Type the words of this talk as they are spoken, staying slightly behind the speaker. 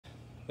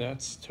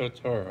that's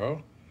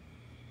Totoro.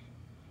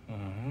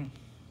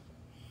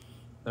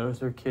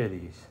 Those are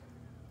kitties.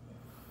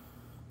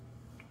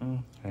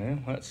 Okay,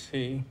 let's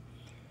see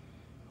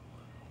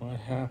what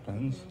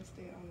happens.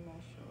 Stay on my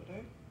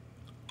shoulder.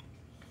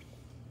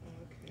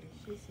 Okay,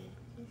 he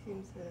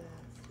seems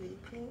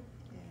sleeping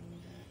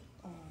and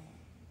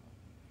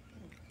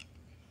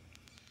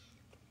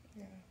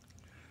yeah.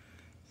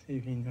 See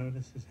if he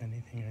notices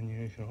anything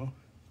unusual.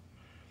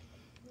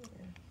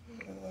 Yeah.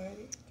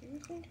 Alrighty. Do you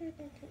think you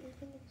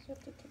can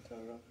accept the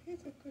Totoro?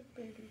 He's a good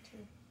baby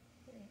too.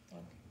 Yeah.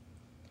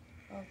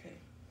 Okay.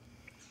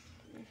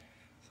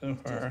 So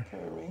far,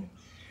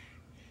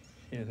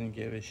 he doesn't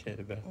give a shit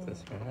about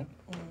this rat.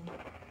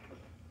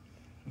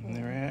 And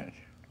the rat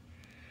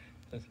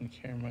doesn't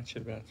care much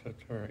about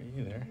Totoro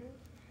either.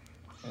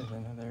 There's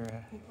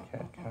another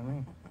cat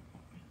coming.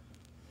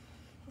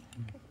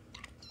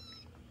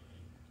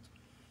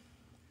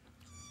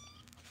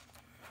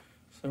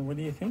 So what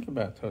do you think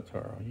about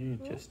Totoro? You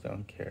just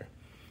don't care.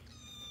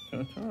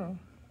 Totoro.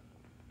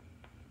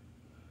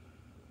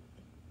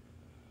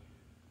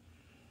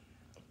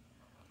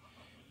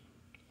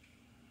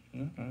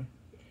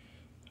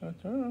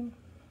 Totoro.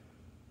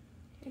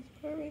 He's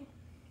purring.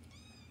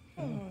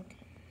 Oh,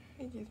 okay.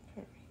 He's just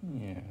purring.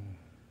 Yeah.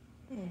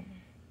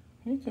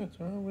 Hey,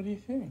 Totoro, what do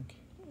you think?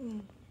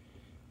 Do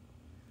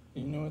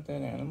you know what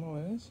that animal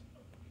is?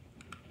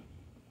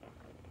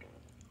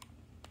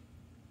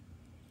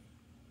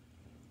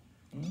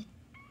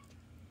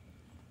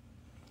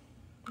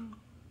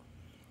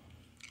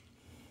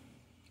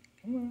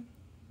 Come on.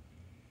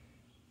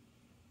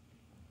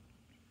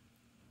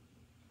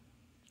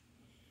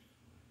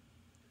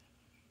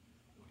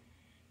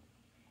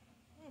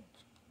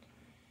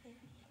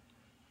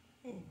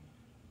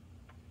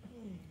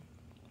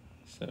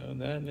 So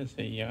that is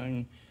a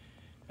young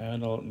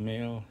adult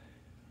male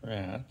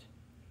rat.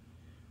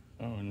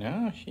 Oh,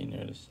 now she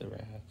noticed the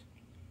rat.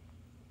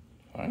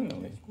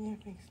 Finally.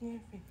 Sniffing.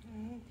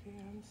 Okay,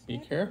 I'm Be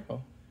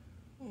careful.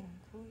 Yeah,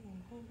 hold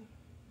him.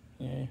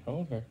 Yeah,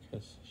 hold her,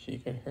 because she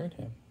could hurt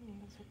him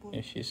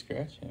if she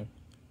scratched him,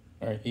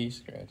 or he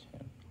scratched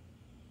him.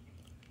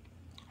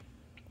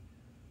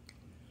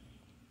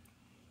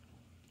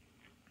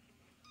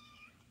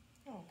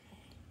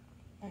 Okay.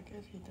 I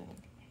guess he didn't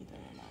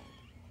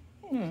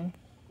mind.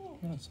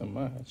 Not so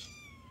much.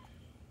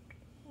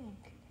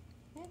 Okay.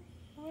 Yeah.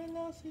 Right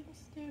now seems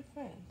they're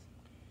friends.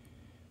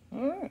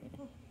 All right.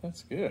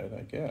 That's good,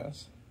 I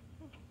guess.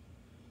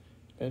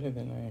 Better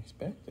than I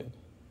expected.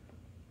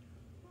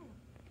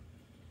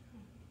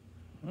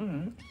 All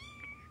right.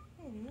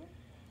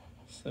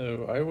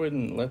 So I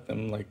wouldn't let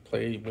them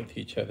play with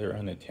each other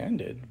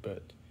unattended,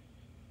 but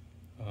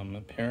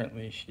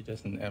apparently she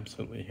doesn't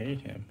absolutely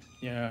hate him.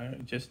 Yeah,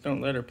 just don't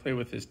let her play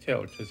with his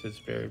tail because it's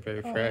very,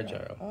 very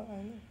fragile.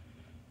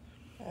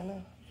 I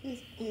know.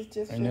 He's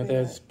just. I know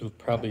that's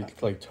probably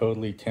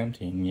totally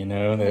tempting, you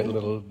know,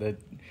 that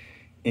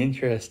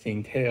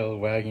interesting tail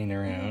wagging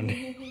around. I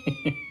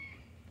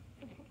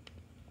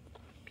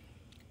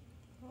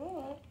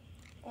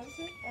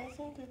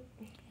think it.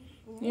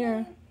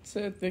 Yeah,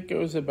 so that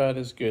goes about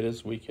as good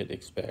as we could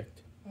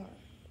expect.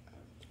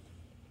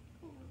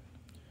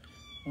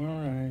 All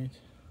right.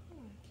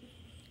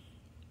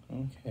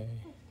 Okay.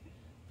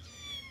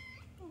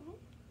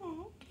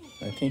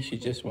 I think she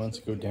just wants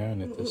to go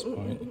down at this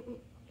point.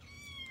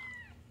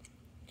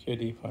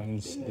 Kitty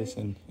finds this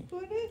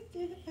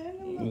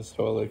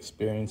whole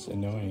experience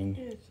annoying.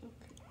 It's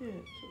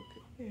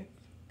okay.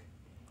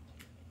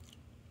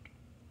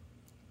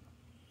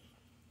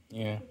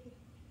 Yeah.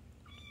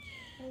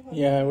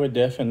 Yeah, I would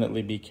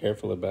definitely be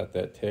careful about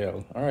that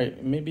tail. All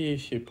right, maybe you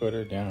should put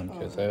her down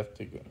because I have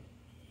to go.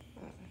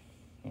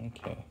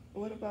 Okay.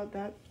 What about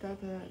that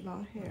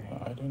long hair?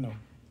 I don't know.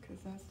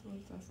 Because that's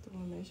the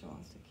one Misha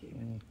wants to keep.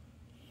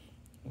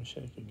 Wish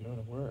I could go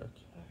to work.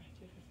 All right,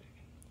 just a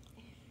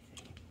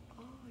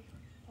second.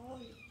 Oh,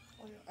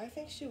 I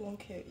think she won't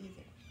care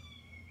either.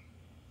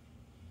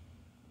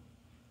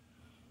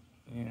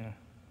 Yeah.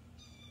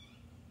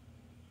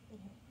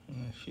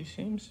 She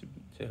seems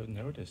to have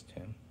noticed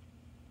him.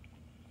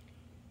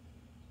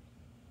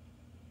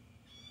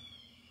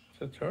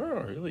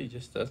 Totoro really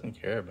just doesn't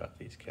care about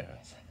these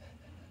cats.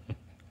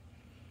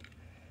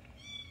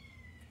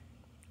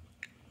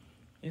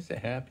 He's a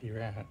happy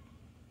rat.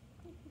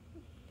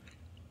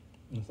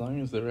 As long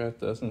as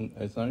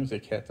the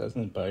cat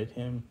doesn't bite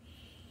him,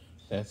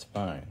 that's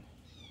fine.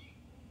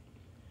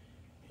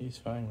 He's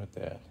fine with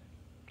that.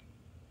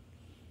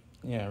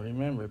 Yeah,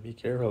 remember, be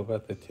careful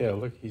about the tail.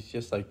 Look, he's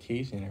just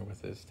teasing her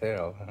with his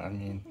tail. I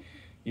mean,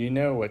 you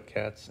know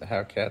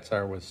how cats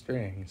are with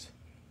strings.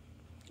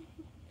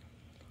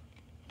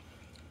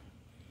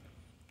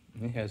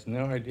 He has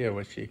no idea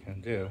what she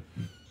can do.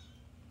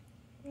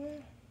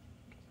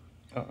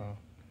 Uh-oh.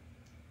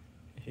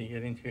 Is he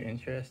getting too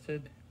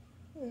interested?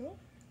 No.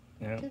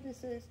 No? Kitty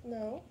says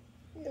no.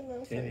 You're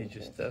not so Kitty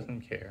just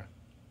doesn't care.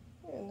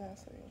 You're not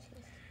so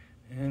interested.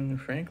 And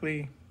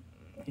frankly,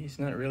 he's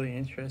not really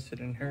interested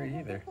in her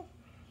either.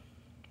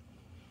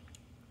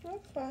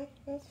 That's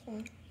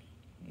fine.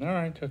 All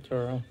right,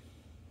 Totoro.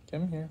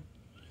 Come here.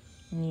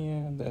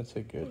 Yeah, that's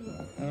a good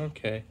one.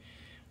 Okay.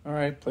 All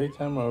right,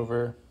 playtime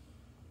over.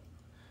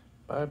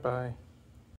 Bye-bye.